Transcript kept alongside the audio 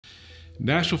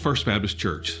Nashville First Baptist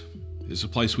Church is a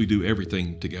place we do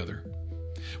everything together.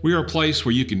 We are a place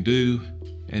where you can do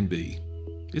and be.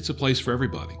 It's a place for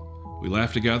everybody. We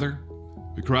laugh together,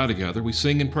 we cry together, we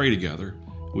sing and pray together,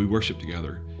 we worship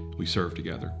together, we serve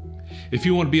together. If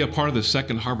you want to be a part of the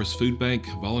Second Harvest Food Bank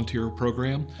volunteer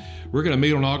program, we're going to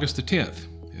meet on August the 10th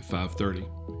at 5:30.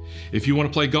 If you want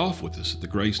to play golf with us at the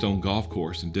Greystone Golf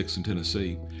Course in Dixon,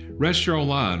 Tennessee, register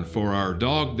online for our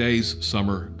Daze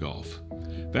Summer Golf.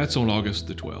 That's on August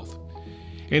the 12th.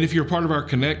 And if you're part of our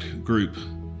Connect group,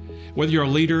 whether you're a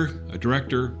leader, a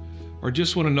director, or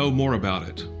just want to know more about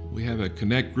it, we have a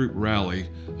Connect group rally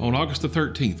on August the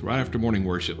 13th, right after morning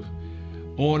worship,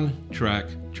 on-track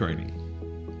training.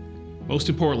 Most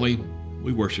importantly,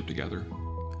 we worship together.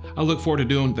 I look forward to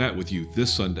doing that with you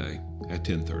this Sunday at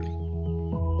 10:30.